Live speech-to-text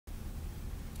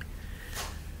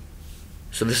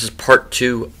So this is part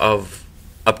 2 of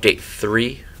update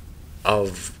 3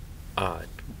 of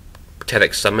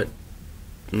TEDxSummit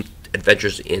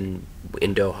Adventures in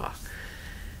Doha.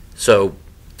 So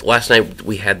last night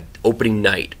we had opening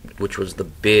night, which was the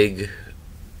big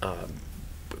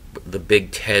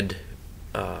TED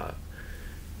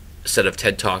set of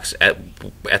TED Talks at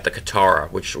the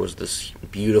Qatar, which was this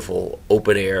beautiful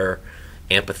open air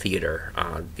amphitheater,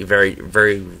 very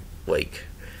very like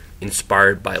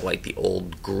inspired by like the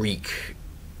old Greek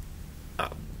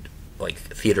like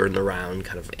theater in the round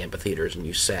kind of amphitheaters, and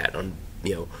you sat on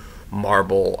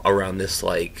marble around this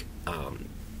like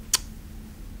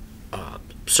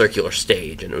circular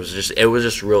stage, and it was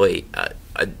just really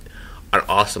an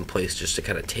awesome place just to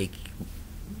kind of take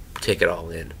it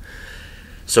all in.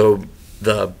 So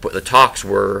the talks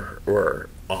were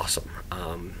awesome.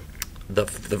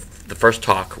 The first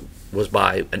talk was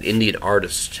by an Indian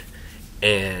artist,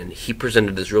 and he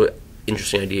presented this really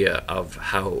interesting idea of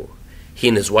how he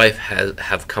and his wife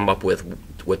have come up with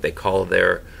what they call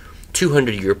their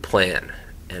 200-year plan.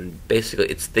 And basically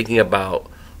it's thinking about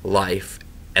life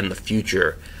and the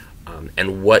future,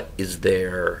 and what is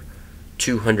their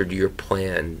 200-year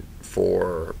plan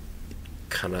for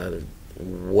kind of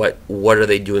what are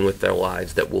they doing with their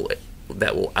lives that will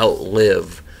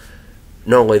outlive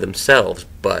not only themselves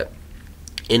but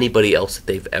anybody else that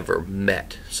they've ever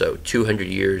met. So 200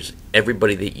 years,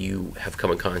 everybody that you have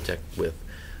come in contact with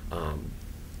and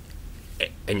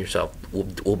yourself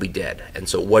will be dead. And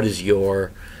so what is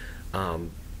your not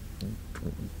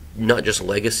just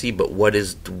legacy, but what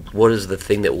is the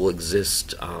thing that will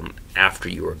exist after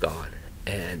you are gone?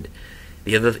 And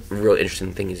the other real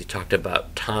interesting thing is he talked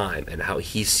about time and how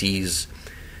he sees,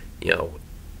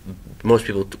 most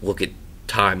people look at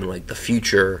time in like the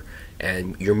future,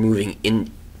 and you're moving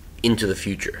into the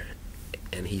future.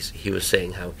 And he was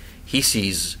saying how he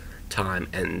sees time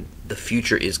and the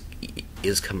future is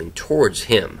coming towards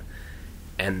him,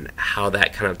 and how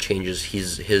that kind of changes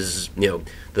his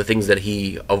the things that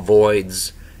he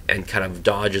avoids and kind of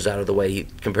dodges out of the way,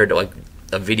 compared to like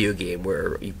a video game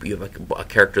where you have like a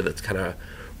character that's kind of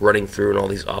running through and all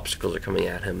these obstacles are coming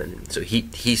at him. And so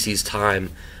he sees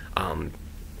time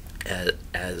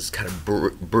as kind of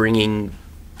bringing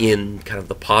in kind of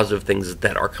the positive things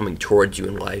that are coming towards you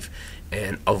in life,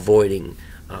 and avoiding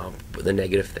the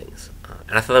negative things.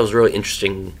 And I thought that was a really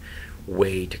interesting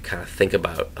way to kind of think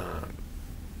about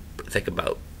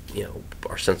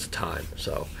our sense of time.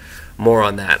 So more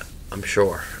on that, I'm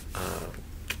sure.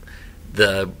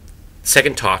 The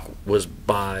second talk was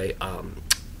by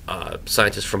a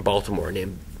scientist from Baltimore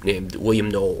named William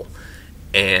Knoll,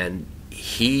 and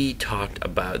he talked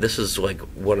about, this is like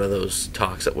one of those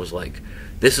talks that was like,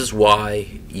 this is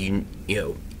why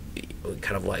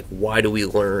kind of like, why do we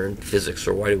learn physics,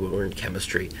 or why do we learn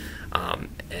chemistry,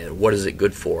 and what is it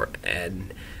good for?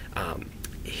 And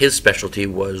his specialty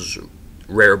was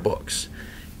rare books.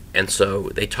 And so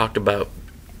they talked about,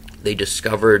 they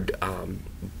discovered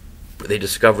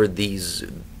these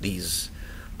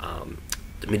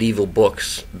medieval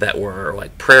books that were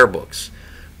like prayer books,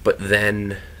 but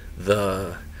then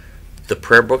the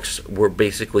prayer books were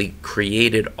basically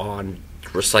created on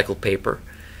recycled paper,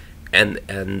 and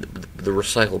the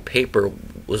recycled paper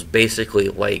was basically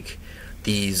like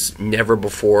these never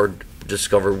before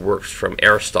discovered works from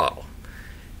Aristotle,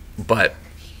 but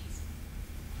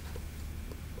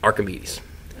Archimedes.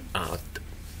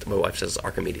 My wife says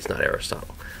Archimedes, not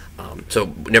Aristotle.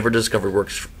 So never discovered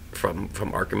works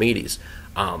from Archimedes,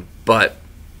 but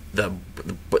the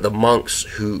monks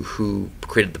who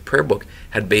created the prayer book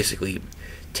had basically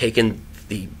taken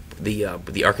the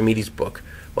Archimedes book,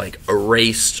 like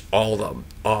erased all the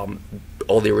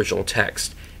original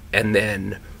text, and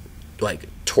then like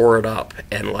tore it up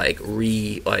and like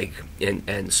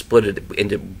and split it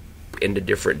into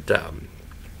different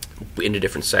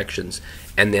sections,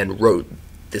 and then wrote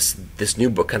this new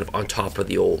book kind of on top of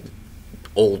the old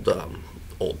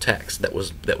text that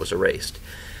was erased.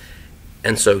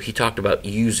 And so he talked about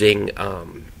using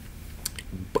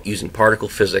particle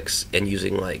physics and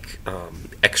using like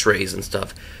X-rays and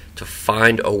stuff to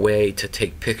find a way to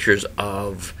take pictures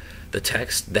of the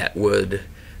text that would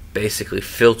basically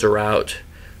filter out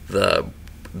the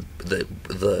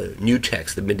new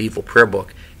text, the medieval prayer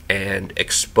book, and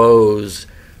expose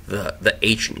the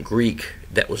ancient Greek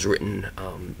that was written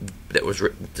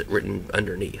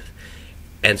underneath.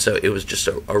 And so it was just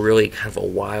a really kind of a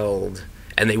wild,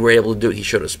 and they were able to do it. He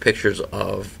showed us pictures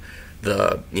of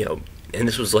and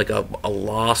this was like a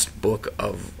lost book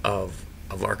of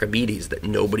Archimedes that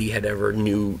nobody had ever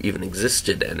knew even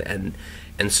existed, and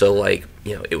so like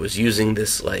it was using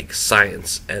this like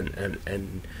science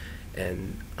and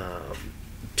and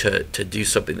to do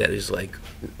something that is like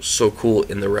so cool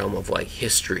in the realm of like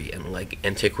history and like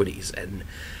antiquities, and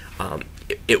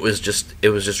it was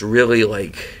just really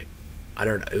like, I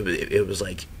don't know, it was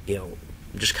like,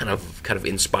 just kind of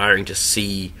inspiring to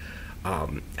see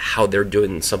how they're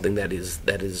doing something that is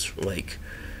like,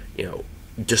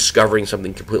 discovering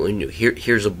something completely new.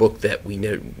 Here's a book that we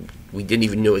didn't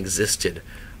even know existed,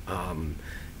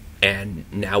 and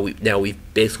now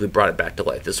we've basically brought it back to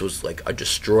life. This was like a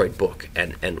destroyed book,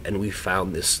 and we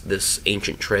found this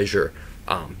ancient treasure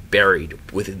buried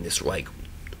within this like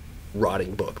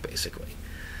rotting book, basically.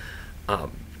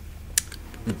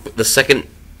 The second,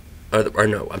 or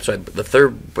no, I'm sorry, the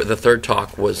third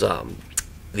talk was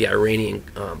the Iranian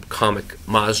comic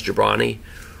Maz Jobrani,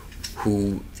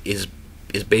 who is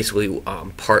basically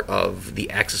part of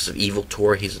the Axis of Evil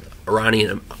tour. He's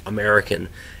Iranian American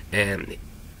and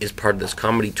is part of this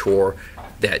comedy tour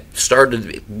that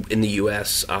started in the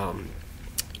U.S.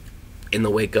 In the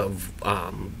wake of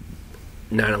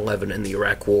 9/11 and the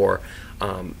Iraq War,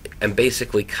 and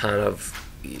basically kind of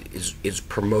is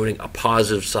promoting a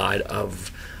positive side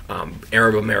of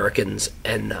Arab Americans,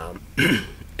 and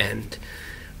and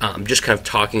just kind of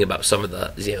talking about some of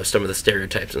the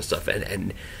stereotypes and stuff,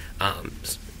 and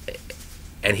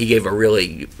he gave a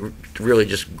really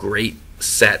just great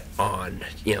set on,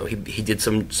 he did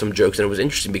some jokes, and it was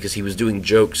interesting because he was doing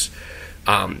jokes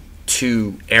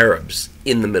to Arabs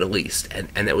in the Middle East,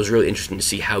 and it was really interesting to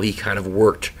see how he kind of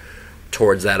worked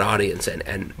towards that audience,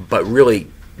 but really,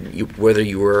 whether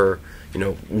you were,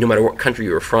 no matter what country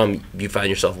you were from, you find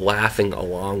yourself laughing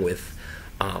along with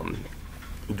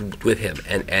him,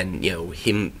 and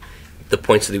him, the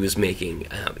points that he was making,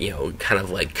 kind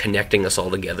of like connecting us all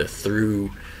together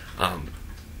through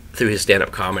his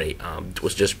stand-up comedy,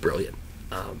 was just brilliant,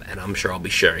 and I'm sure I'll be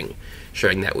sharing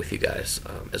that with you guys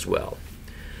as well.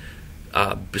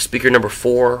 Speaker number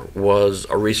 4 was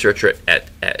a researcher at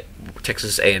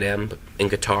Texas A&M in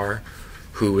Qatar,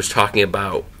 who was talking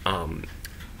about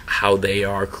how they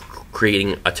are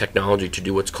creating a technology to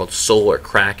do what's called solar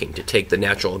cracking, to take the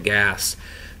natural gas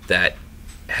that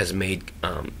has made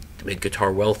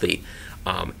Qatar wealthy,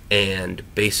 and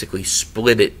basically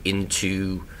split it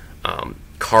into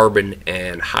carbon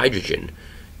and hydrogen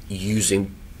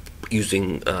using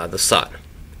the sun.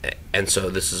 And so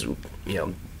this is,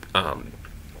 and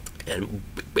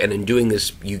in doing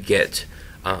this, you get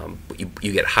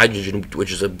hydrogen,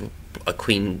 which is a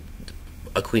clean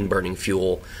burning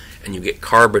fuel, and you get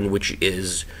carbon, which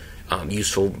is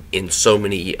useful in so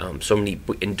many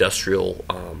industrial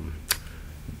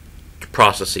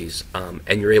processes,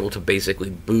 and you're able to basically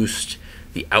boost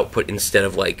the output. Instead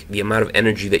of like the amount of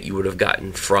energy that you would have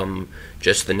gotten from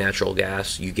just the natural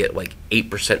gas, you get like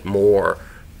 8% more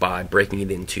by breaking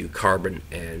it into carbon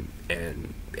and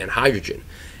hydrogen,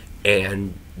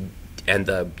 and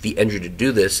the energy to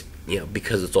do this,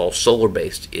 because it's all solar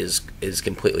based, is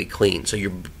completely clean. So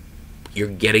you're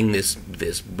getting this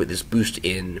boost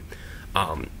in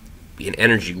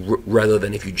energy, rather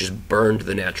than if you just burned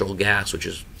the natural gas, which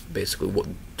is basically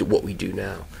what we do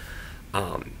now.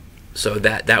 So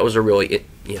that was a really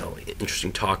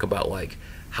interesting talk about like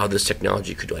how this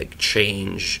technology could like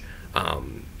change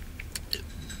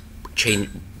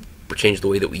the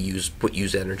way that we use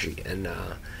energy, and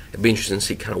it'd be interesting to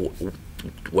see kind of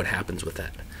what happens with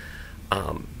that.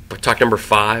 But talk number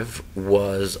 5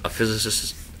 was a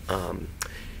physicist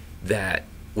that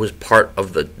was part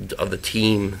of the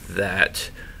team that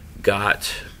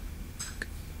got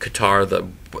Qatar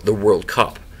the World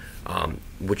Cup,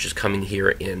 which is coming here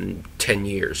in 10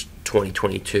 years,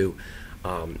 2022,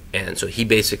 and so he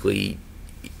basically,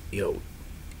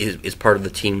 is part of the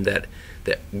team that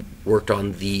worked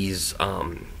on these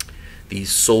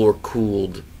solar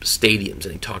cooled stadiums,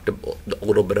 and he talked a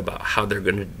little bit about how they're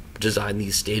going to design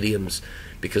these stadiums,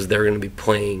 because they're going to be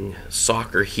playing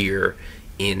soccer here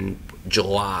in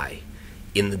July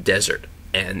in the desert,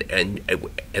 and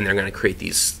they're going to create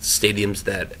these stadiums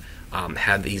that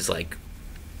have these like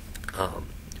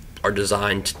are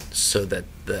designed so that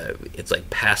it's like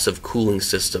passive cooling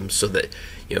systems, so that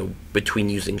between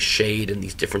using shade and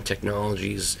these different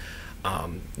technologies,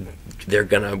 they're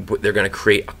gonna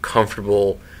create a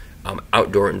comfortable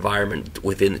outdoor environment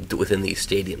within these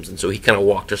stadiums. And so he kind of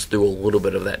walked us through a little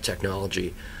bit of that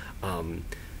technology.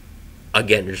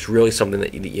 Again, it's really something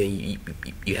that you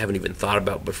haven't even thought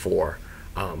about before,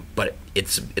 but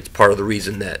it's part of the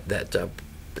reason that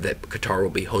Qatar will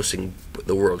be hosting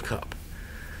the World Cup.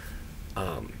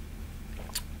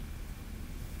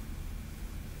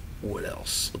 What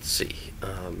else? Let's see.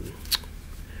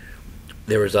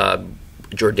 There was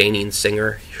Jordanian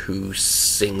singer who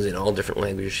sings in all different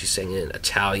languages. She sang in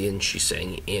Italian. She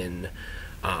sang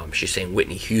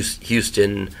Whitney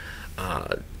Houston.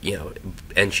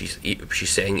 And she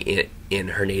sang in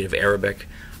her native Arabic,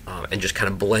 and just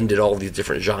kind of blended all these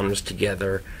different genres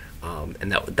together.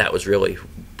 And that was really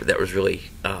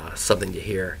something to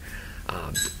hear.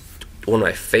 One of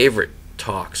my favorite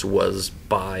talks was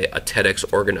by a TEDx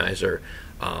organizer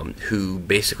who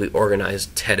basically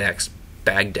organized TEDx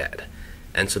Baghdad.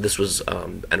 And so this was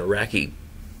an Iraqi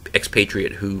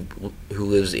expatriate who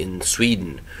lives in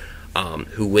Sweden,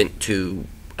 who went to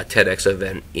a TEDx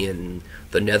event in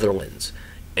the Netherlands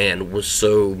and was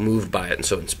so moved by it and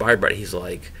so inspired by it. He's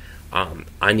like,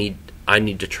 I need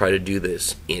to try to do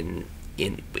this in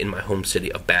my home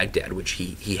city of Baghdad, which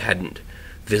he hadn't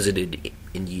visited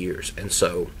in years. And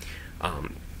so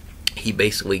he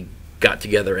basically got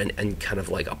together and kind of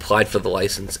like applied for the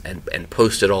license and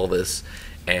posted all this,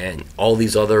 and all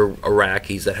these other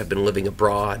Iraqis that have been living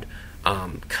abroad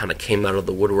kind of came out of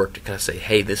the woodwork to kind of say,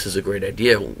 hey, this is a great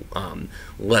idea,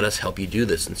 let us help you do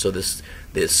this. And so this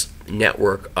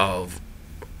network of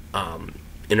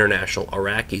international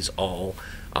Iraqis all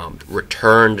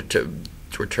returned to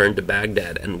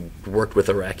Baghdad and worked with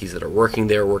Iraqis that are working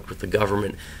there, worked with the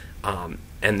government,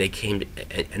 and they came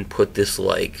and put this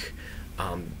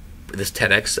this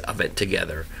TEDx event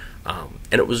together, and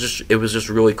it was just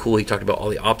really cool. He talked about all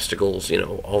the obstacles,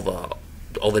 all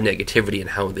the negativity,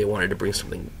 and how they wanted to bring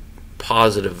something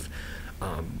positive,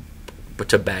 but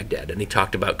to Baghdad. And he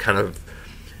talked about kind of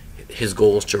his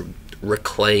goals to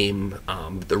reclaim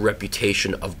the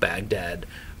reputation of Baghdad,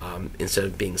 instead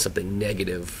of being something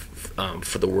negative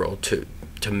for the world, to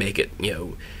make it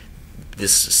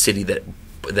this city that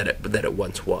it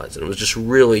once was. And it was just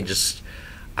really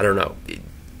I don't know.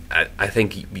 I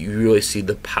think you really see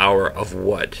the power of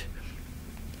what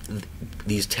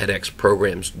these TEDx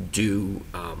programs do,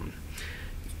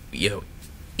 in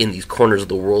these corners of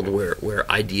the world where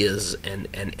ideas and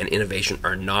innovation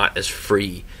are not as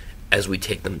free as we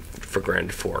take them for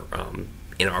granted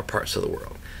in our parts of the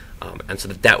world. And so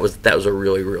that was a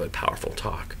really, really powerful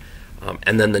talk.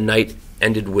 And then the night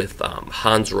ended with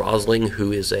Hans Rosling,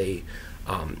 who is a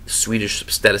Swedish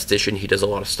statistician. He does a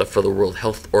lot of stuff for the World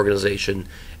Health Organization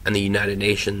and the United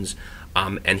Nations,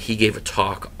 and he gave a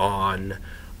talk on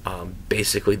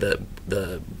basically the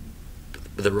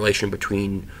relation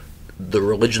between the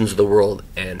religions of the world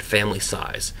and family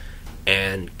size,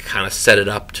 and kind of set it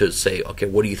up to say, okay,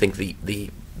 what do you think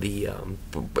the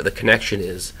connection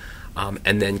is,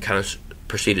 and then kind of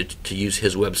proceeded to use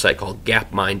his website called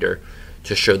Gapminder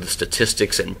to show the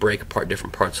statistics and break apart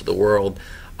different parts of the world.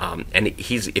 And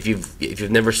if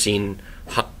you've never seen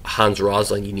Hans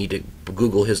Rosling, you need to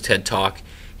Google his TED Talk.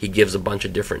 He gives a bunch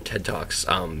of different TED Talks,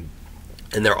 and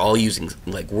they're all using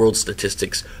world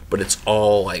statistics, but it's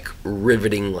all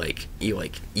riveting. This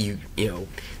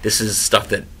is stuff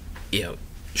that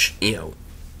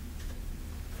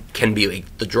can be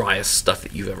the driest stuff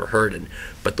that you've ever heard,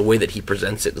 but the way that he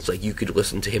presents it, it's you could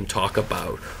listen to him talk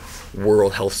about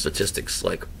world health statistics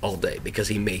all day, because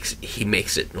he makes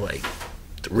it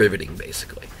riveting,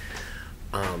 basically.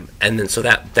 And then so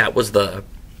that was the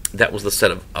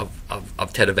set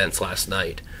of TED events last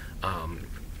night,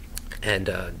 and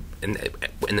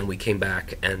then we came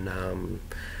back and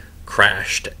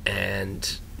crashed,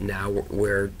 and now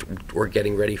we're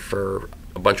getting ready for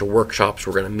a bunch of workshops.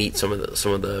 We're going to meet some of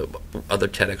the other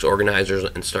TEDx organizers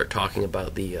and start talking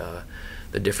about the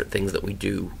different things that we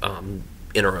do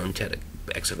in our own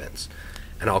TEDx events,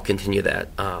 and I'll continue that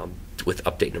with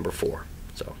update number 4.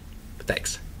 So,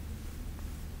 thanks.